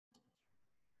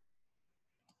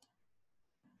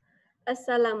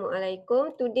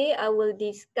Assalamualaikum. Today I will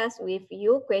discuss with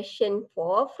you question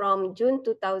 4 from June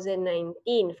 2019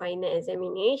 final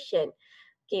examination.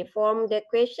 Okay, from the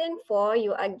question 4,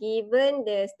 you are given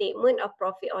the statement of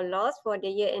profit or loss for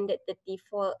the year ended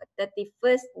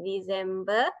 31st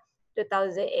December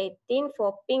 2018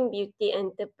 for Pink Beauty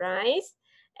Enterprise,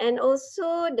 and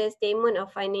also the statement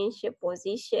of financial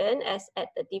position as at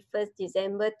 31st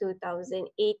December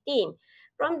 2018.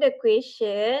 From the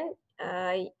question,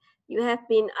 you have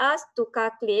been asked to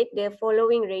calculate the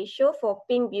following ratio for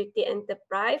Pink Beauty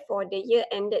Enterprise for the year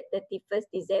ended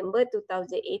 31st December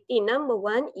 2018. Number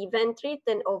 1, inventory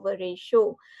turnover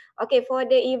ratio. Okay, for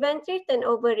the inventory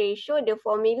turnover ratio, the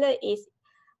formula is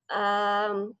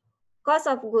cost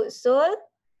of goods sold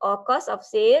or cost of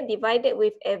sale divided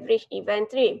with average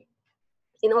inventory.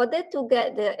 In order to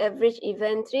get the average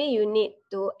inventory, you need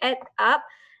to add up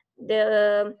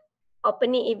the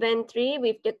opening inventory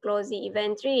with the closing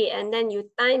inventory, and then you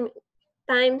times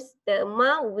the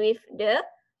amount with the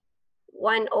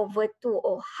 1/2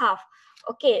 or half.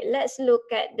 Okay, let's look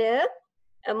at the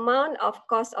amount of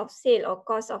cost of sale or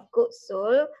cost of goods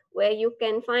sold, where you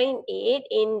can find it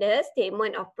in the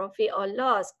statement of profit or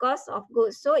loss. Cost of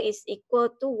goods sold is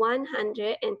equal to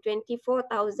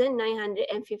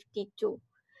 124,952.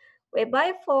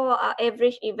 Whereby for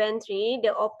average inventory,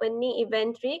 the opening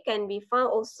inventory can be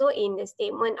found also in the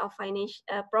statement of financial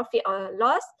profit or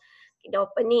loss. The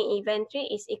opening inventory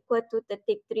is equal to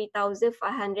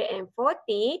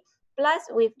 33,540 plus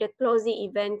with the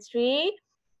closing inventory.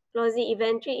 Closing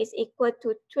inventory is equal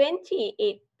to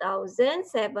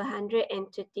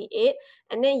 28,738,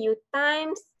 and then you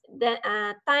times the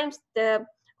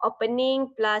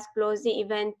opening plus closing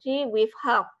inventory with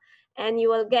half, and you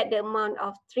will get the amount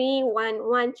of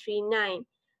 31139.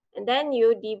 And then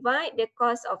you divide the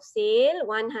cost of sale,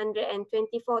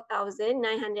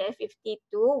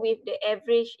 124,952, with the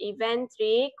average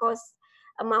inventory cost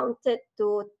amounted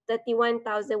to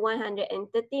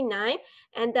 31,139,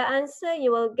 and the answer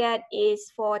you will get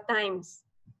is 4 times.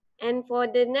 And for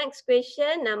the next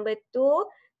question, number 2,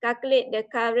 calculate the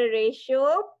current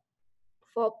ratio.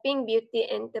 For Pink Beauty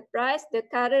Enterprise, the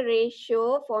current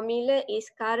ratio formula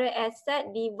is current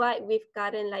asset divided with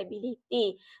current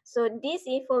liability. So this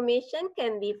information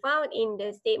can be found in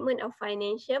the statement of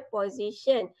financial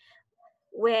position,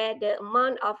 where the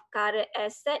amount of current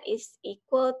asset is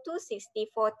equal to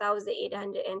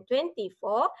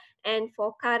 64,824, and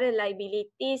for current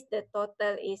liabilities, the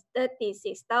total is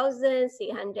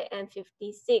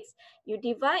 36,656. You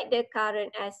divide the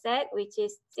current asset, which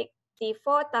is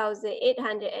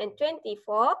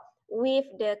 64,824, with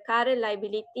the current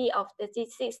liability of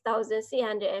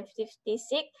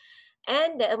 36,656,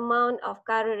 and the amount of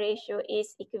current ratio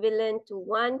is equivalent to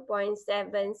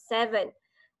 1.77.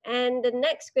 And the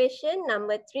next question,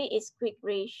 number 3, is quick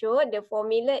ratio. The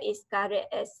formula is current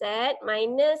asset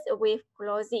minus with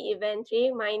closing inventory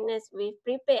minus with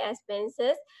prepaid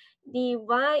expenses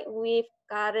divide with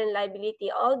current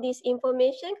liability. All this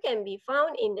information can be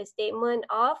found in the statement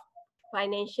of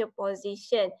financial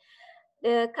position.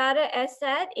 The current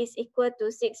asset is equal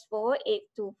to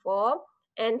 64,824.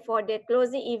 And for the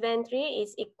closing inventory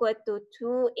is equal to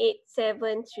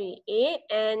 28738,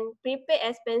 and prepaid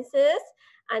expenses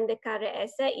under current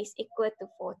asset is equal to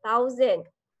 4,000.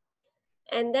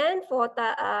 And then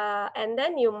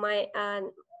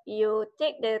you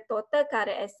take the total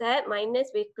current asset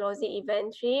minus with closing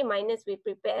inventory minus with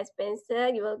prepaid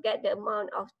expenses, you will get the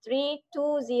amount of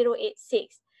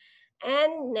 32086.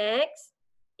 And next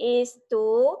is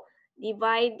to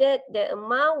divided the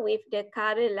amount with the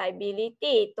current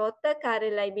liability. Total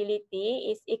current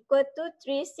liabiliity is equal to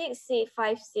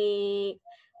 36656,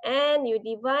 and you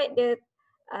divide the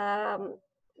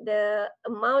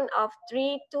amount of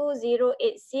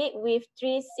 32086 with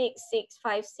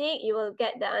 36656, you will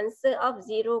get the answer of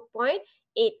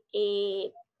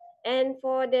 0.88. And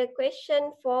for the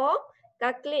question 4,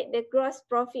 calculate the gross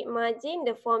profit margin.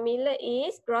 The formula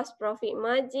is gross profit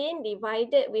margin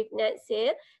divided with net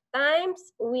sale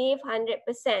times with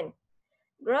 100%.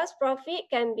 Gross profit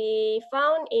can be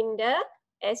found in the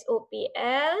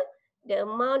SOPL. The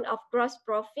amount of gross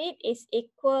profit is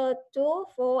equal to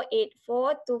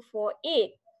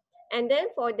 484,248. And then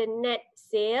for the net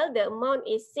sale, the amount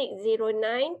is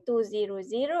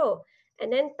 609,200. And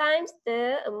then times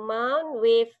the amount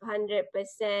with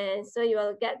 100%. So you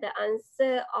will get the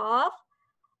answer of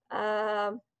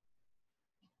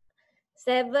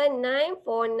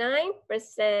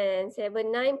 79.49%,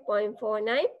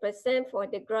 79.49% for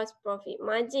the gross profit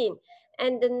margin.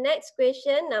 And the next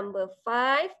question, number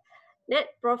 5, Net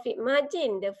profit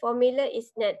margin, the formula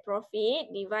is net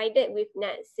profit divided with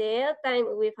net sale times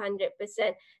with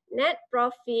 100%. Net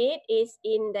profit is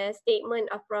in the statement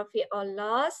of profit or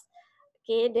loss.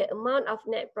 Okay, the amount of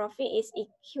net profit is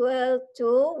equal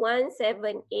to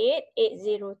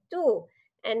 178,802.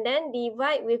 And then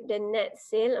divide with the net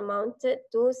sale amounted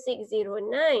to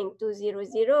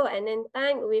 609,200 and then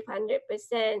time with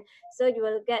 100%. So you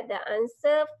will get the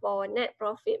answer for net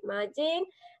profit margin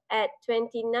at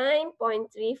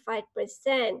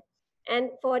 29.35%.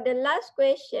 And for the last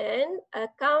question,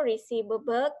 account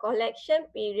receivable collection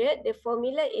period, the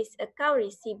formula is account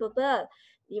receivable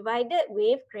divided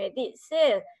with credit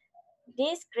sale.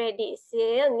 This credit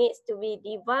sale needs to be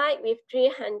divided with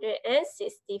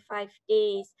 365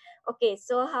 days. Okay,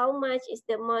 so how much is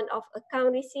the amount of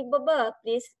account receivable?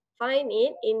 Please find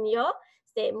it in your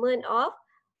statement of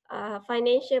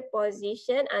financial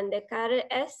position under current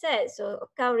assets. So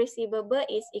account receivable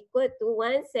is equal to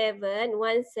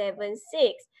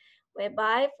 17176,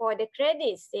 whereby for the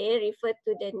credit sale, refer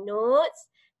to the notes.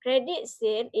 Credit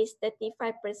sale is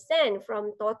 35%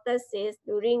 from total sales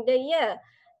during the year.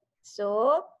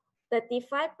 So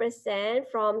 35%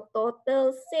 from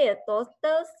total sale.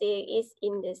 Total sale is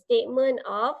in the statement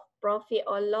of profit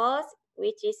or loss,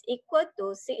 which is equal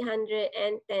to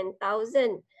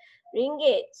 610,000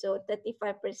 ringgit. So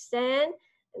 35%,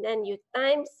 and then you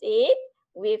times it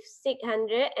with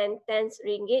 610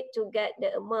 ringgit to get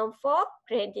the amount for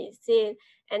credit sale.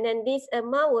 And then this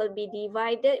amount will be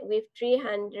divided with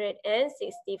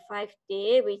 365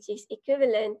 days, which is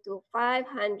equivalent to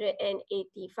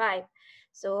 585.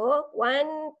 So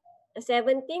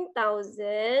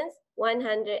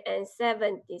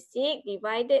 17,176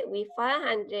 divided with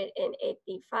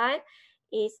 585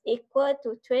 is equal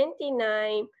to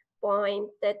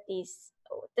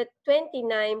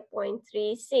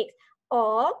 29.36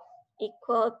 or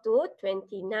equal to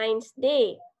 29th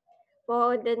day.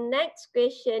 For the next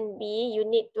question B, you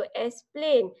need to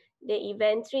explain the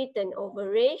inventory turnover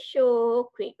ratio,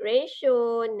 quick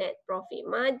ratio, net profit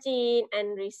margin,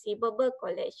 and receivable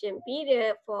collection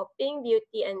period for Pink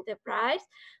Beauty Enterprise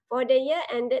for the year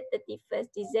ended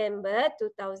 31st December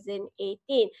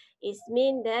 2018. It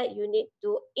means that you need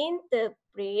to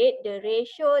interpret the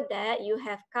ratio that you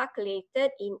have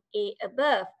calculated in A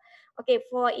above. Okay,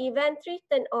 for inventory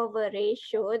turnover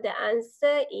ratio, the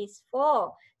answer is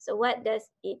 4. So what does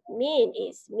it mean?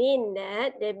 It means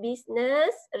that the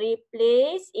business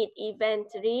replaces its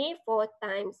inventory 4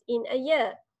 times in a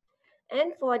year.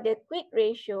 And for the quick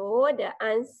ratio, the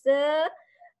answer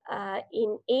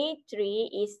in A3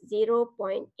 is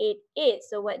 0.88.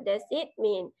 So what does it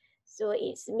mean? So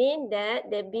it means that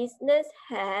the business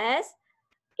has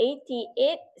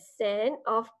 88%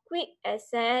 of quick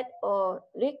asset or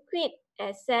liquid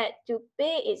asset to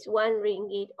pay its 1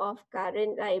 ringgit of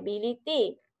current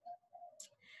liability.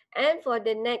 And for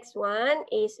the next one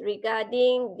is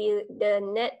regarding the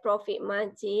net profit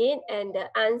margin, and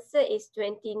the answer is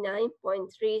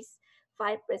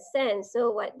 29.35%.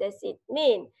 So what does it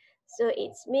mean? So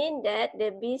it means that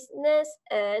the business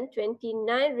earned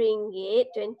 29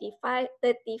 ringgit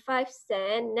 35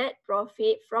 cent net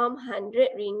profit from 100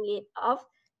 ringgit of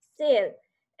sale.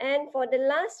 And for the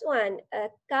last one,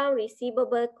 account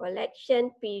receivable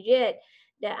collection period,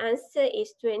 the answer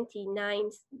is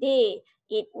 29th day.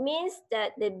 It means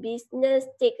that the business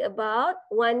take about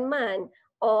 1 month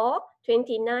or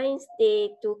 29th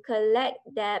day to collect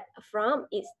debt from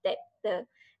its debtor.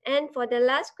 And for the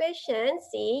last question,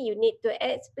 C, you need to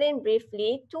explain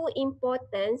briefly two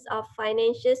importance of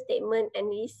financial statement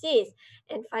analysis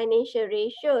and financial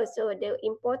ratio. So the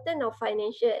importance of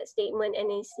financial statement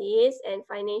analysis and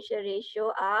financial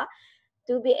ratio are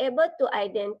to be able to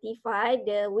identify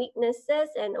the weaknesses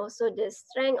and also the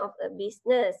strength of a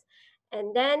business.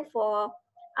 And then for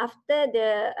after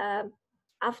the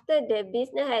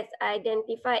business has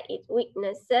identified its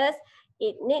weaknesses,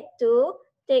 it needs to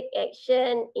take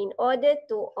action in order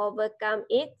to overcome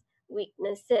its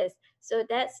weaknesses. So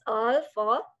that's all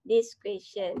for this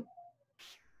question.